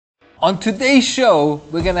On today's show,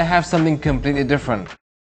 we're gonna have something completely different.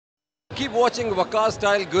 Keep watching Waqar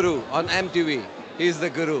Style Guru on MTV. He's the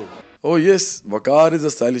guru. Oh yes, Waqar is a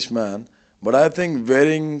stylish man, but I think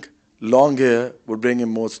wearing long hair would bring him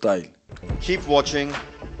more style. Keep watching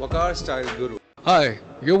Waqar Style Guru. Hi,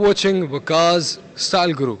 you're watching Waqar's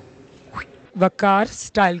Style Guru. Waqar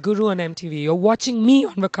Style Guru on MTV. You're watching me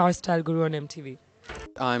on Waqar Style Guru on MTV.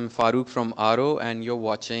 I'm Farooq from Aro and you're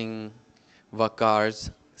watching Waqar's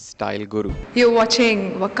Style Guru. You're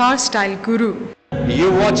watching Waqar Style Guru.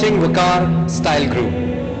 You're watching Waqar Style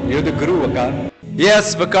Guru. You're the guru, Waqar.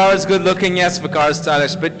 Yes, Waqar is good looking. Yes, Waqar is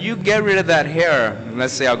stylish. But you get rid of that hair.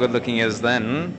 Let's see how good looking he is then.